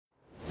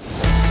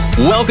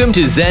Welcome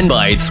to Zen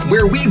Bites,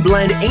 where we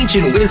blend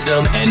ancient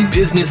wisdom and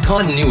business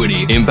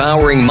continuity,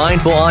 empowering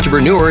mindful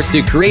entrepreneurs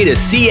to create a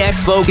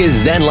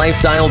CX-focused Zen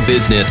lifestyle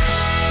business.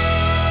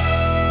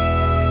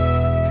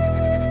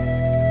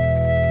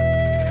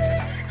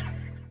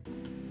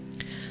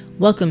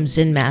 Welcome,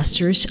 Zen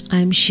Masters.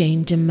 I'm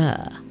Shane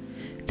Demur.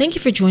 Thank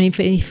you for joining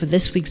me for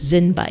this week's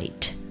Zen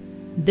Bite.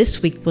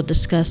 This week, we'll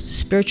discuss the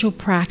spiritual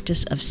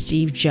practice of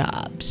Steve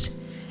Jobs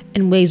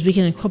and ways we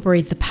can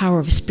incorporate the power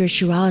of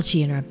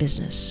spirituality in our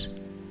business.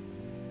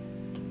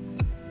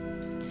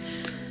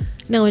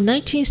 Now, in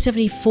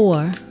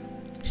 1974,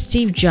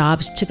 Steve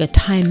Jobs took a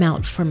time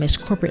out from his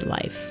corporate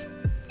life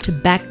to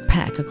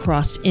backpack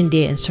across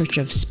India in search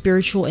of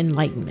spiritual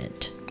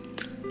enlightenment.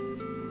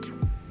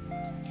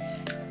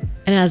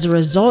 And as a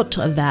result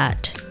of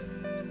that,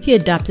 he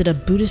adopted a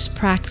Buddhist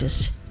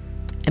practice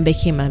and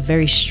became a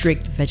very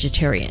strict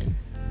vegetarian.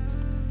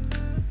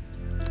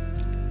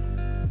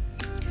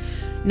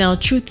 Now,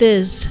 truth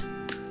is,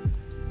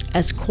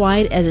 as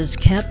quiet as it's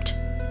kept,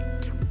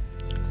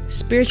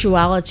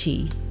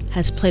 spirituality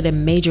has played a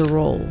major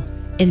role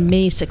in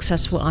many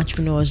successful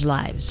entrepreneurs'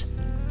 lives.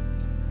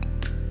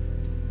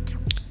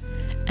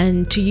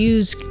 And to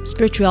use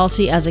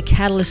spirituality as a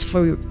catalyst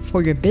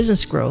for your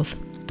business growth,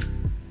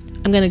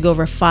 I'm going to go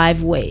over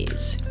 5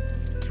 ways.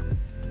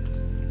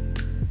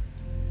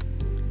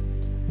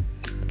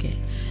 Okay.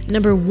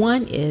 Number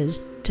 1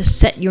 is to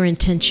set your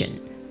intention.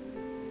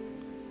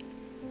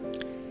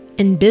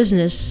 In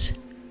business,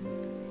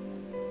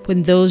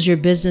 when those your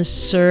business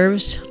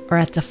serves are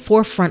at the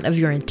forefront of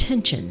your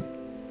intention,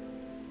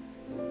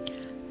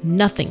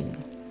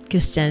 nothing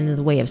can stand in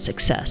the way of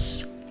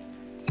success.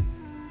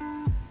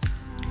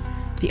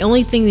 The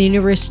only thing the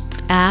universe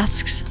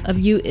asks of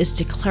you is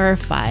to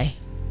clarify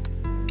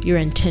your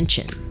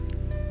intention,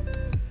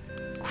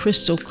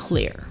 crystal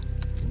clear,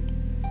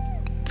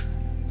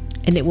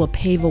 and it will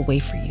pave a way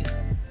for you.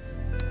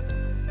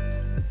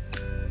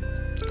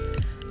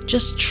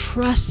 Just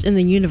trust in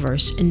the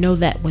universe and know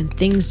that when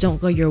things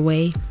don't go your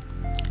way,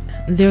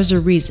 there's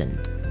a reason,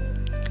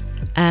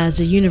 as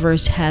the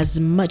universe has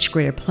much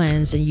greater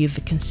plans than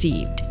you've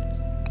conceived.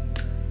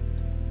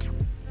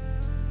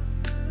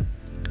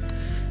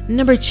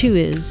 Number 2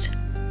 is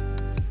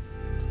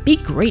be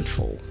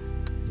grateful.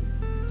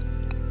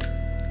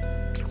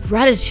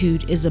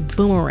 Gratitude is a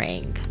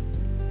boomerang.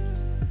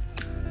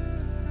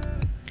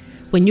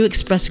 When you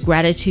express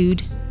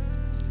gratitude,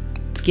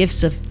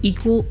 gifts of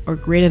equal or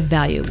greater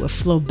value will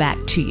flow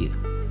back to you.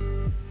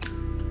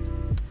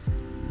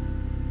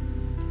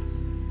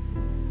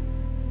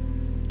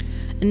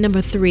 And number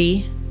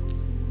 3,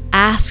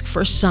 ask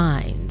for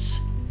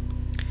signs.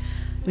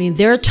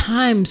 There are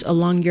times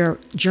along your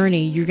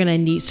journey you're going to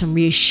need some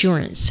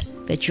reassurance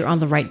that you're on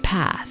the right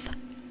path.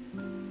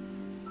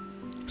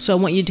 So I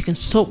want you to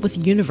consult with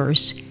the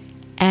universe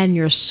and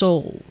your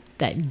soul,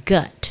 that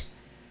gut,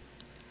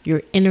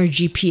 your inner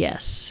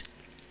GPS.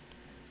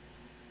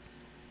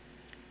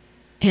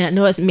 And I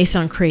know it may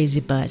sound crazy,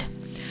 but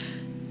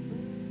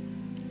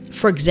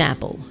for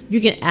example,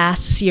 you can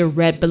ask to see a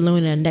red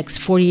balloon in the next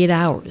 48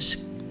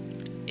 hours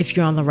if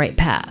you're on the right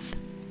path.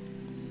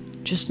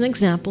 Just an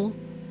example.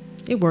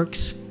 It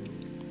works.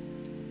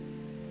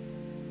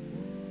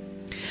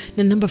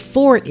 Now, number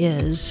 4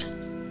 is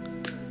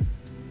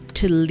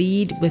to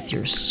lead with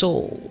your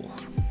soul.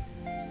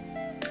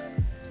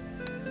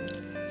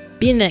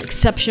 Being an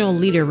exceptional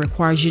leader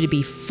requires you to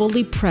be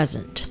fully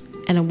present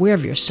and aware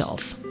of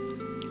yourself,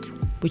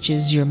 which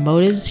is your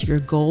motives, your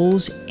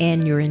goals,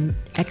 and your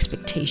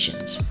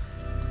expectations.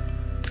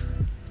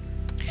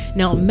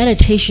 Now,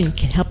 meditation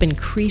can help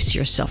increase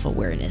your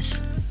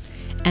self-awareness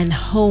and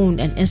hone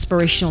an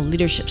inspirational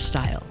leadership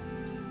style.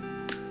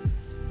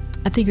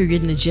 I think you're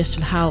getting the gist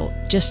of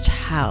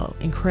how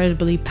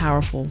incredibly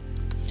powerful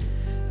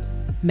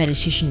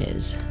meditation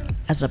is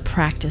as a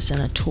practice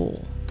and a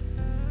tool.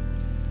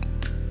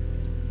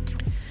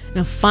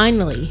 Now,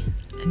 finally,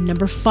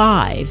 number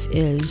 5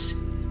 is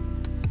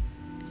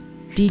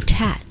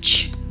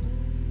detach.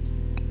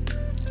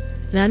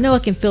 And I know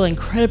it can feel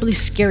incredibly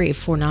scary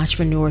for an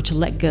entrepreneur to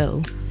let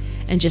go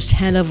and just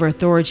hand over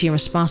authority and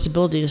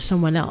responsibility to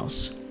someone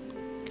else.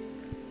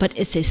 But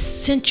it's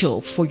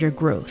essential for your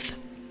growth.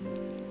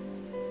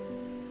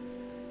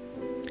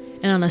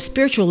 And on a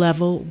spiritual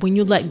level, when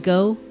you let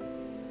go,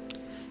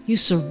 you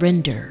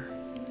surrender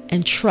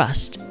and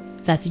trust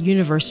that the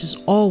universe is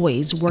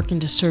always working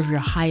to serve your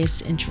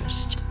highest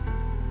interest.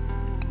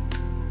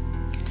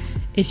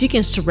 If you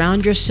can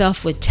surround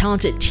yourself with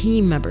talented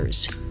team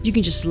members, you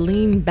can just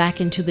lean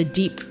back into the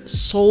deep,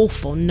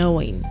 soulful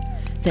knowing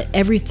that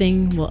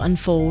everything will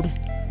unfold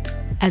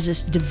as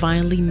it's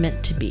divinely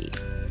meant to be.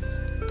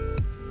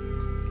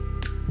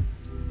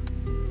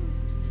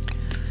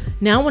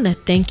 Now, I want to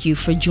thank you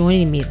for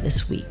joining me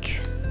this week.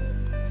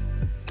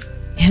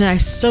 And I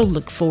so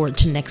look forward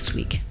to next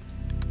week.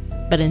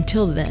 But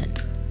until then,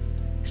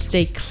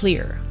 stay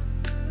clear,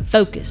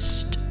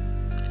 focused,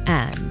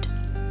 and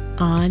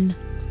on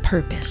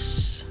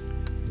purpose.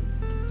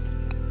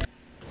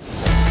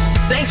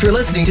 Thanks for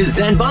listening to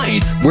Zen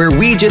Bites, where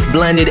we just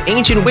blended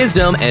ancient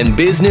wisdom and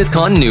business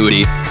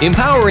continuity,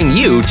 empowering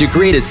you to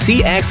create a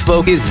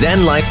CX-focused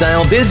Zen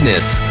lifestyle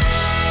business.